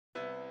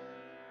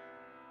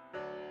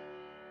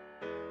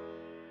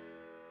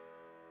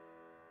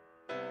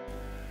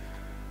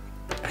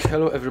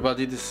Hello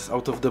everybody, this is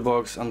Out of the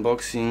Box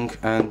unboxing,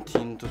 and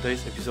in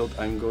today's episode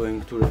I'm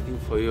going to review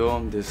for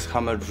you this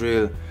hammer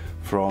drill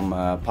from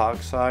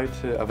Parkside,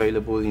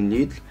 available in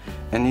Lidl,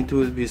 and it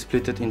will be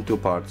split in two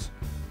parts.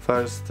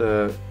 First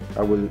I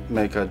will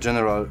make a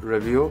general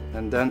review,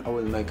 and then I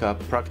will make a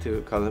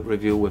practical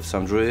review with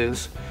some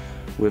drills,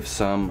 with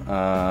some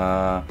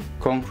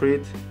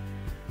concrete,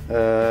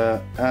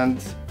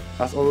 and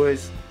as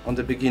always on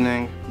the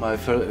beginning my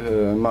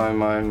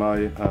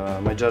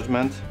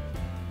judgment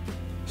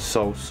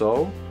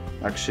so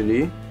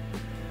actually,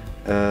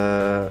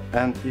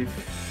 and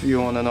if you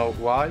want to know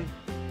why,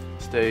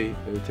 stay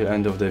till the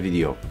end of the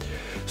video.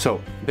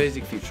 So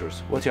basic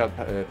features, what you are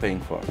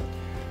paying for: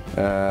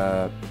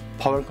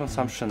 power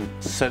consumption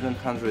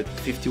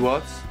 750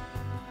 watts,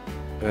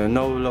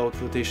 no load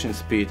rotation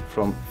speed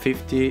from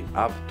 50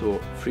 up to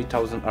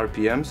 3000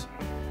 rpms.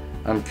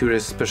 I'm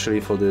curious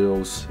especially for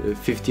those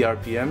 50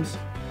 rpms,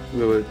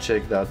 we will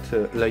check that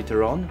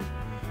later on.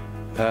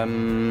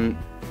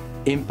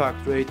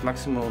 Impact rate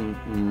maximum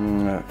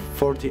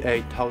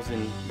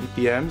 48,000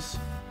 bpms,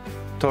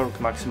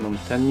 torque maximum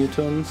 10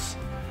 newtons,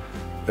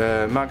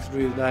 max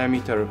drill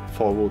diameter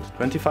for wood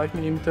 25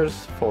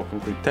 millimeters, for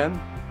concrete 10,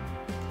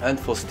 and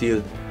for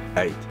steel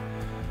 8.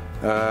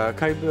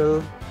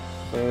 Cable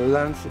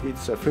length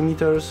it's 3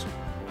 meters,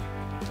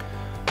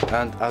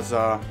 and as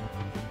a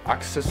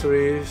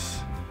accessories,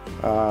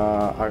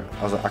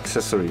 as an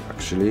accessory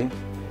actually,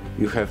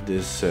 you have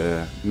this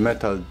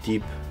metal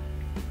deep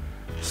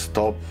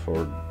stop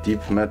or deep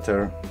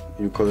meter,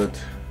 you call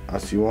it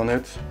as you want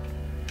it.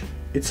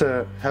 It's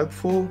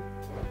helpful,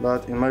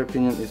 but in my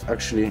opinion it's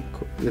actually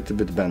a little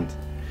bit bent.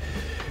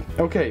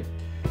 Okay,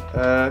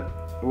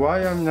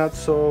 why I'm not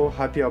so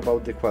happy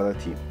about the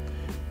quality?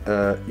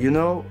 You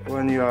know,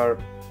 when you are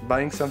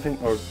buying something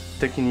or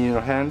taking in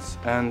your hands,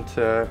 and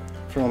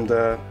from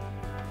the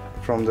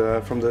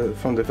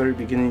very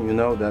beginning you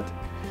know that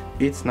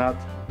it's not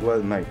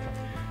well made.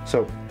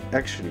 So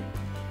actually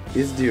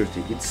it's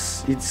dirty,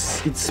 it's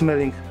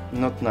smelling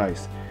not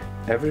nice.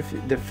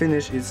 The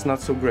finish is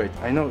not so great.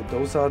 I know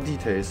those are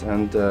details,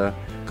 and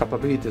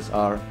capabilities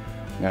are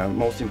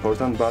most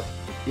important, but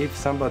if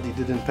somebody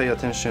didn't pay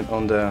attention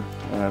on the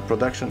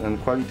production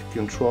and quality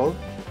control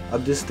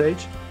at this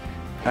stage,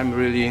 I'm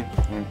really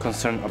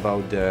concerned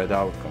about the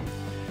outcome.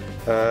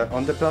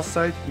 On the plus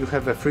side, you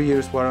have a 3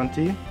 years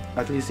warranty,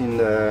 at least in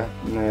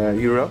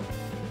Europe.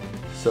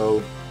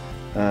 So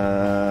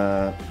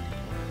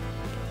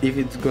if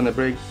it's gonna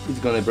break, it's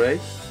gonna break.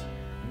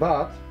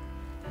 But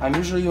I'm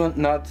usually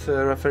not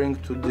referring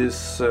to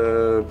this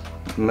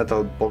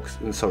metal box,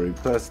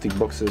 plastic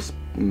boxes,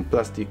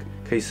 plastic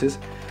cases,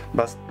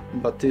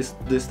 but this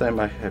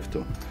time I have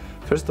to.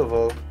 First of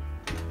all,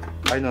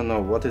 I don't know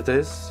what it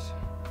is.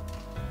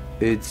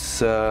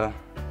 It's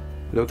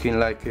looking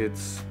like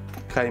it's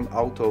came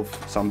out of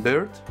some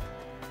bird,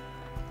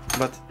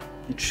 but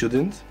it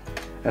shouldn't.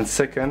 And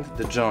second,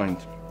 the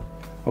joint.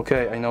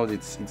 Okay, I know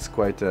it's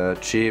quite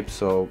cheap,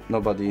 so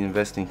nobody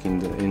investing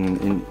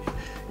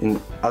in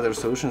other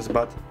solutions,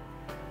 but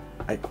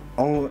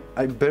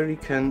I barely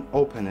can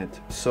open it,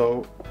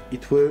 so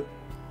it will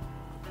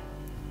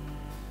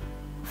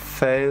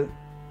fail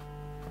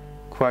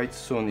quite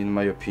soon in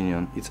my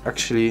opinion. It's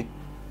actually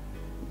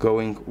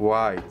going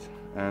wide,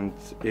 and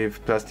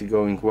if plastic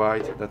going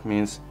wide, that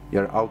means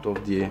you're out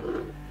of the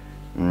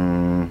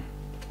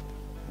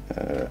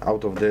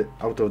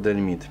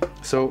limit.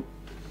 So,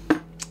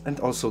 and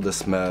also the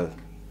smell,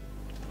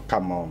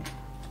 come on.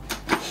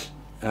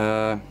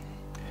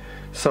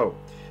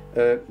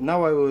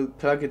 Now I will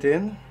plug it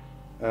in,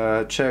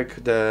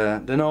 check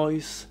the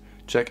noise,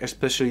 check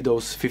especially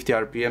those 50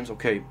 rpms.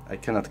 Okay, I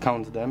cannot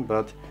count them,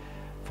 but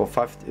for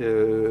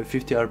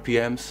 50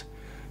 rpms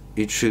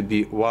it should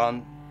be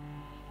 1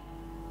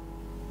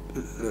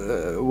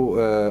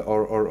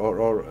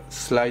 or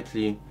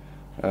slightly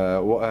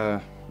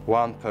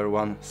 1 per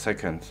 1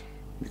 second,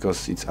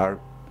 because it's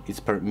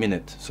per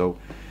minute, so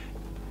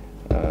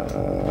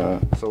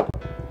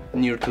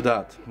near to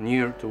that,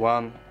 near to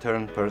 1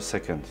 turn per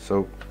second.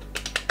 So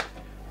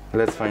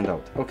let's find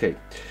out. Okay,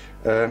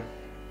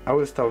 I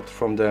will start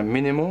from the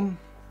minimum.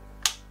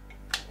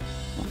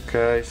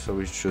 Okay, so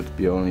it should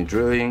be only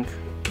drilling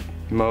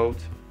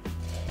mode.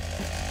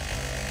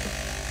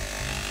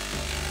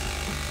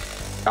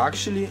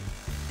 Actually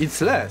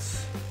it's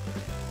less,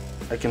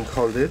 I can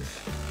hold it.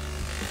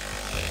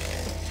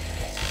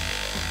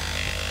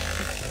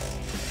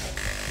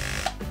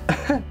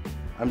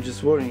 I'm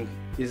just worrying,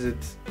 is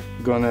it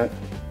gonna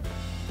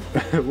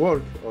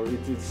work, or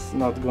it's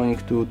not going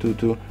to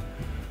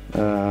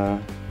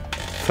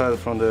fail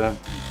from the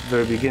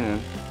very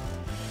beginning.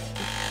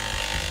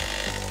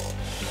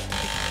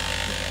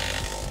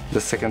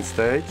 The second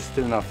stage,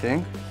 still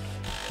nothing.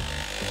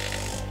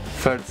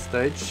 Third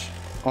stage,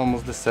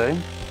 almost the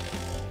same.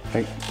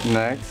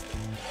 Next.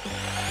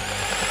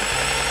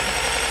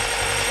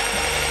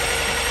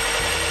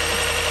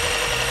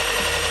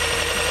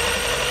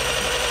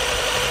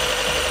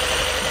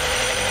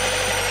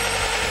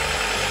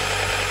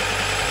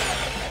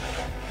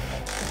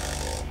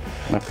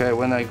 Okay,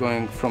 when I'm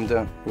going from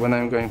the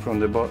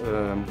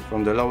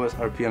lowest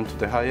RPM to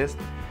the highest,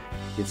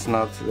 it's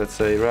not, let's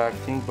say,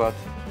 reacting, but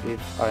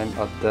if I'm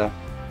at the,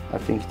 I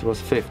think it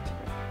was 5th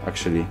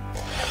actually,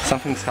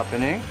 something's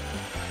happening.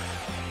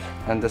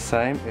 And the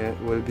same it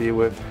will be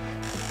with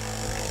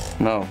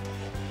no.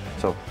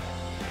 So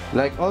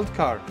like old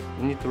car,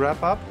 you need to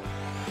wrap up.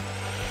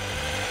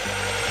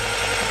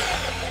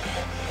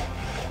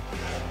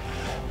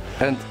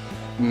 And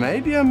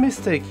maybe I'm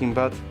mistaken,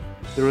 but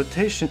the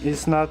rotation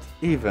is not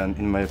even,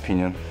 in my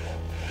opinion.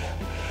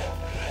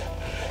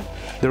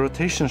 The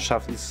rotation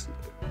shaft is,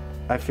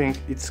 I think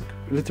it's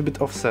a little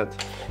bit offset.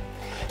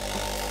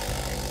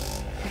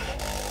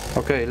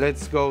 Okay,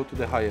 let's go to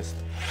the highest.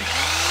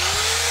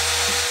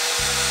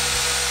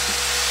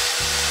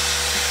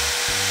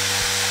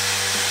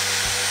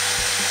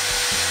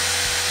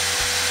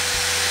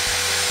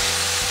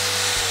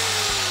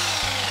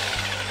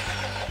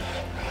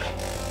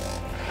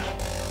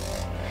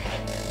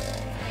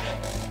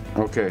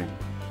 Okay.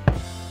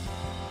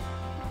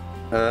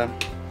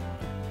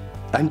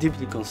 I'm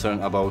deeply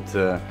concerned about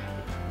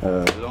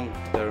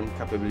long-term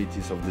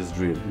capabilities of this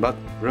drill, but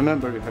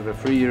remember, you have a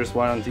 3 years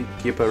warranty.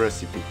 Keep a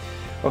recipe.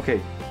 Okay.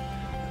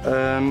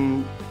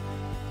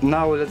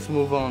 Now let's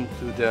move on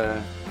to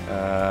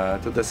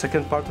the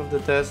second part of the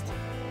test,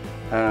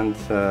 and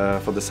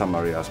for the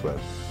summary as well.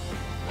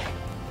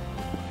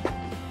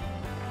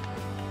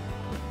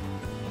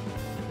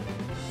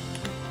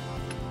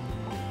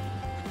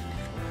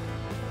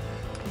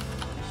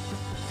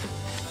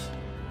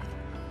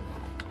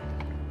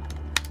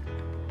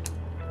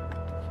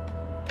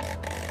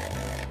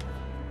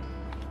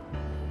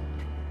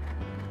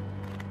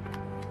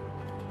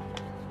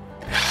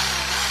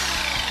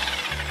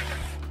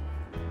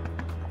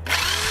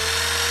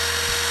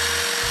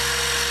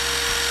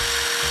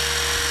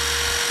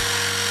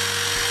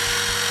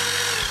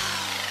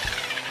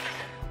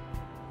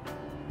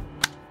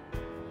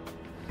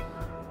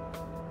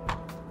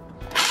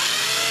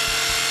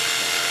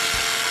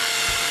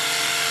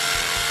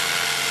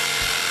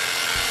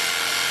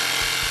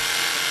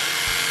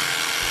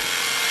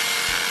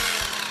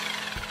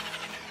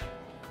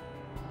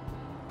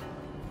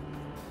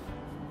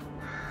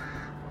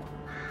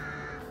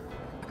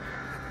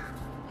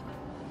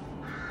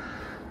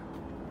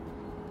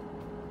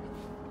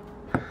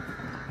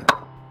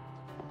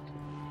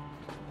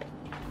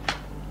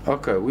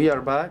 Okay, we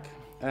are back,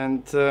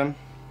 and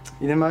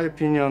in my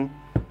opinion,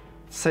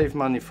 save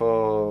money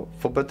for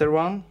better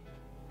one.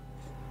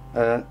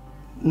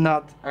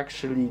 Not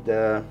actually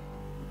the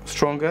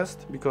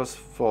strongest, because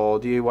for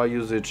DIY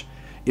usage,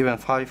 even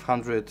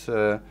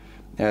 500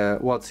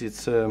 watts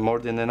is more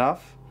than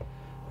enough.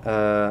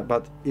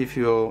 But if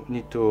you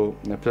need to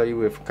play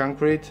with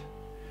concrete,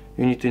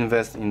 you need to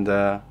invest in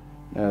the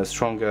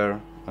stronger,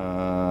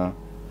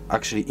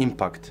 actually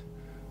impact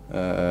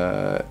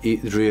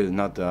drill,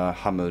 not a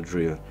hammer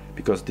drill,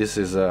 because this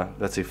is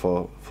let's say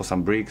for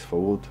some bricks,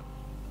 for wood,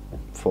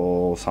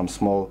 for some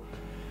small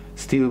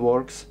steel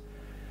works.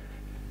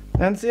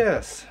 And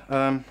yes,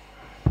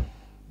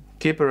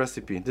 keep a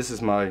recipe. This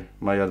is my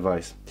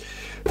advice.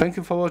 Thank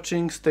you for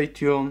watching, stay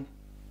tuned,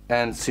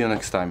 and see you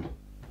next time.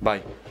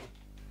 Bye.